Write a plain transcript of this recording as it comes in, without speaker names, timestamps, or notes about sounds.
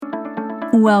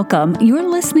Welcome. You're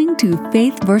listening to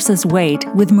Faith vs. Weight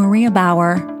with Maria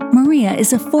Bauer. Maria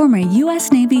is a former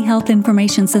U.S. Navy Health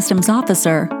Information Systems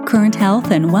officer, current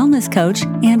health and wellness coach,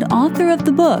 and author of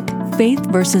the book Faith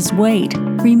vs. Weight,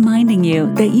 reminding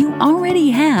you that you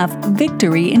already have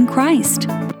victory in Christ.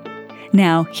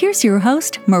 Now, here's your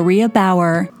host, Maria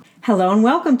Bauer. Hello and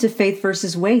welcome to Faith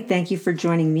vs. Weight. Thank you for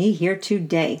joining me here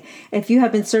today. If you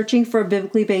have been searching for a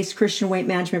biblically based Christian weight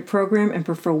management program and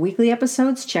prefer weekly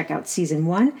episodes, check out Season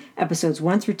 1, Episodes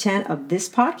 1 through 10 of this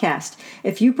podcast.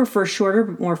 If you prefer shorter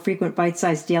but more frequent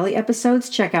bite-sized daily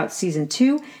episodes, check out Season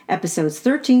 2, Episodes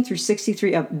 13 through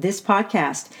 63 of this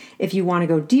podcast. If you want to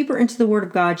go deeper into the Word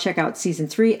of God, check out Season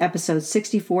 3, Episodes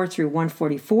 64 through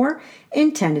 144,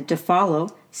 intended to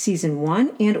follow Season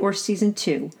 1 and or Season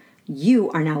 2. You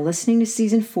are now listening to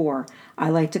Season 4. I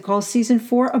like to call Season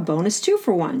 4 a bonus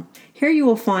 2-for-1. Here you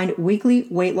will find weekly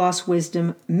weight loss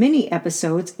wisdom mini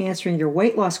episodes answering your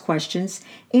weight loss questions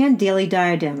and Daily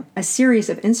Diadem, a series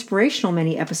of inspirational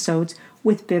mini episodes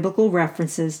with biblical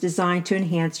references designed to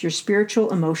enhance your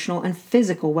spiritual, emotional, and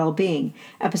physical well-being,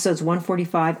 episodes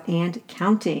 145 and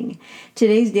counting.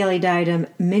 Today's Daily Diadem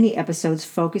mini episodes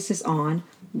focuses on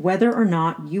whether or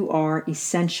not you are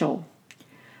essential.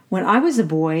 When I was a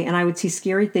boy and I would see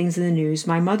scary things in the news,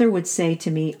 my mother would say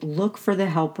to me, "Look for the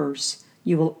helpers.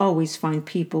 You will always find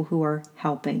people who are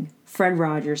helping." Fred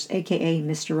Rogers, aka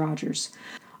Mr. Rogers.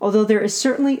 Although there is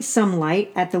certainly some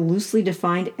light at the loosely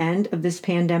defined end of this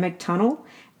pandemic tunnel,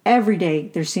 every day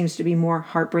there seems to be more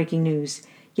heartbreaking news.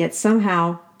 Yet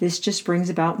somehow this just brings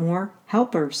about more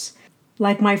helpers.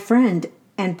 Like my friend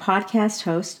and podcast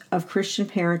host of Christian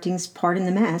Parenting's Pardon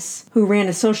the Mess, who ran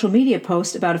a social media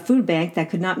post about a food bank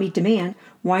that could not meet demand,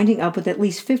 winding up with at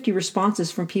least 50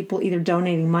 responses from people either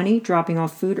donating money, dropping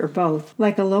off food, or both.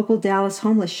 Like a local Dallas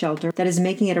homeless shelter that is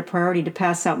making it a priority to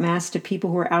pass out masks to people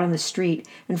who are out on the street,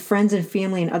 and friends and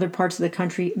family in other parts of the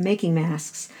country making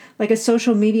masks. Like a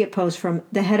social media post from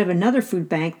the head of another food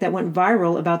bank that went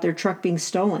viral about their truck being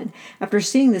stolen. After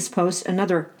seeing this post,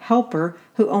 another helper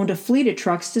who owned a fleet of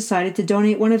trucks decided to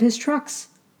donate one of his trucks,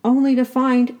 only to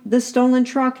find the stolen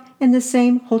truck in the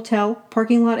same hotel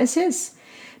parking lot as his.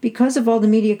 Because of all the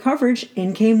media coverage,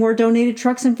 in came more donated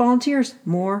trucks and volunteers,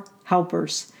 more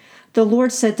helpers. The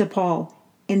Lord said to Paul,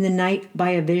 "In the night by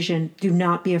a vision, do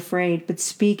not be afraid, but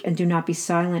speak and do not be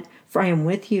silent, for I am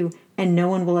with you, and no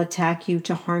one will attack you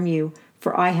to harm you,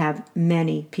 for I have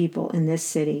many people in this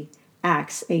city."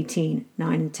 Acts 18,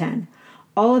 9 and 10.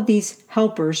 All of these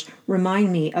helpers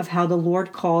remind me of how the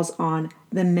Lord calls on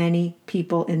the many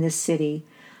people in this city.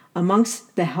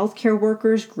 Amongst the healthcare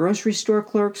workers, grocery store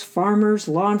clerks, farmers,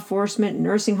 law enforcement,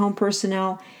 nursing home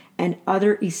personnel, and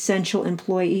other essential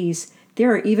employees,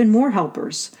 there are even more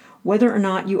helpers. Whether or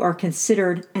not you are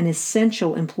considered an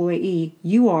essential employee,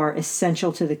 you are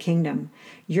essential to the kingdom.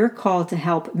 Your call to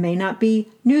help may not be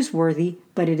newsworthy,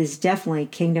 but it is definitely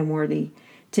kingdom-worthy.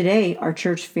 Today, our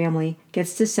church family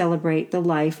gets to celebrate the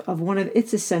life of one of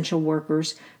its essential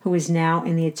workers who is now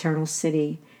in the eternal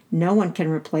city. No one can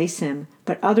replace him,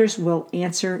 but others will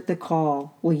answer the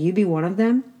call. Will you be one of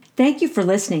them? Thank you for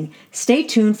listening. Stay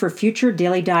tuned for future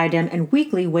Daily Diadem and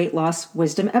weekly weight loss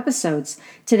wisdom episodes.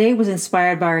 Today was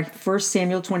inspired by 1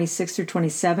 Samuel 26 through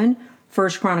 27, 1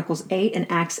 Chronicles 8, and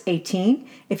Acts 18.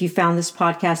 If you found this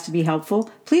podcast to be helpful,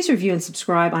 please review and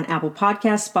subscribe on Apple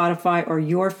Podcasts, Spotify, or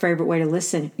your favorite way to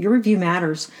listen. Your review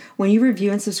matters. When you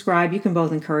review and subscribe, you can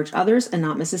both encourage others and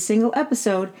not miss a single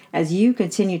episode as you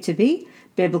continue to be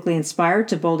biblically inspired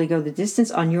to boldly go the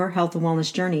distance on your health and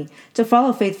wellness journey. To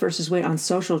follow Faith vs. Weight on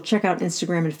social, check out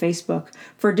Instagram and Facebook.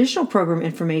 For additional program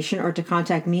information or to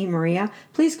contact me, Maria,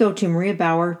 please go to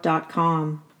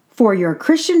mariabauer.com. For your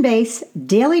Christian-based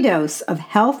daily dose of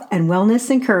health and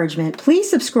wellness encouragement, please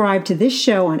subscribe to this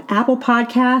show on Apple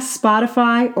Podcasts,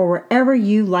 Spotify, or wherever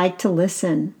you like to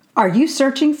listen. Are you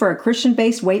searching for a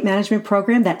Christian-based weight management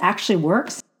program that actually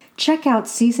works? Check out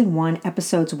Season 1,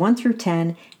 Episodes 1 through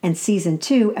 10, and Season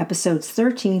 2, Episodes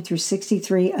 13 through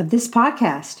 63 of this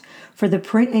podcast. For the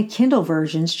print and Kindle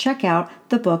versions, check out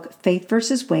the book Faith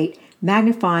vs. Weight,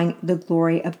 Magnifying the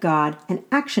Glory of God, an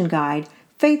action guide,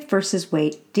 Faith vs.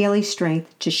 Weight, Daily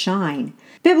Strength to Shine.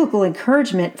 Biblical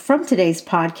encouragement from today's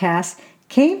podcast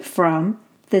came from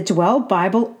the Dwell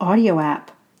Bible audio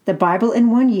app, the Bible in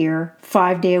 1 year,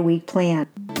 5-day-a-week plan.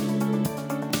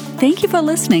 Thank you for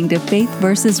listening to Faith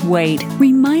vs. Weight,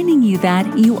 reminding you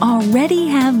that you already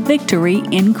have victory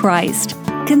in Christ.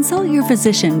 Consult your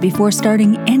physician before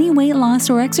starting any weight loss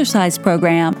or exercise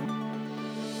program.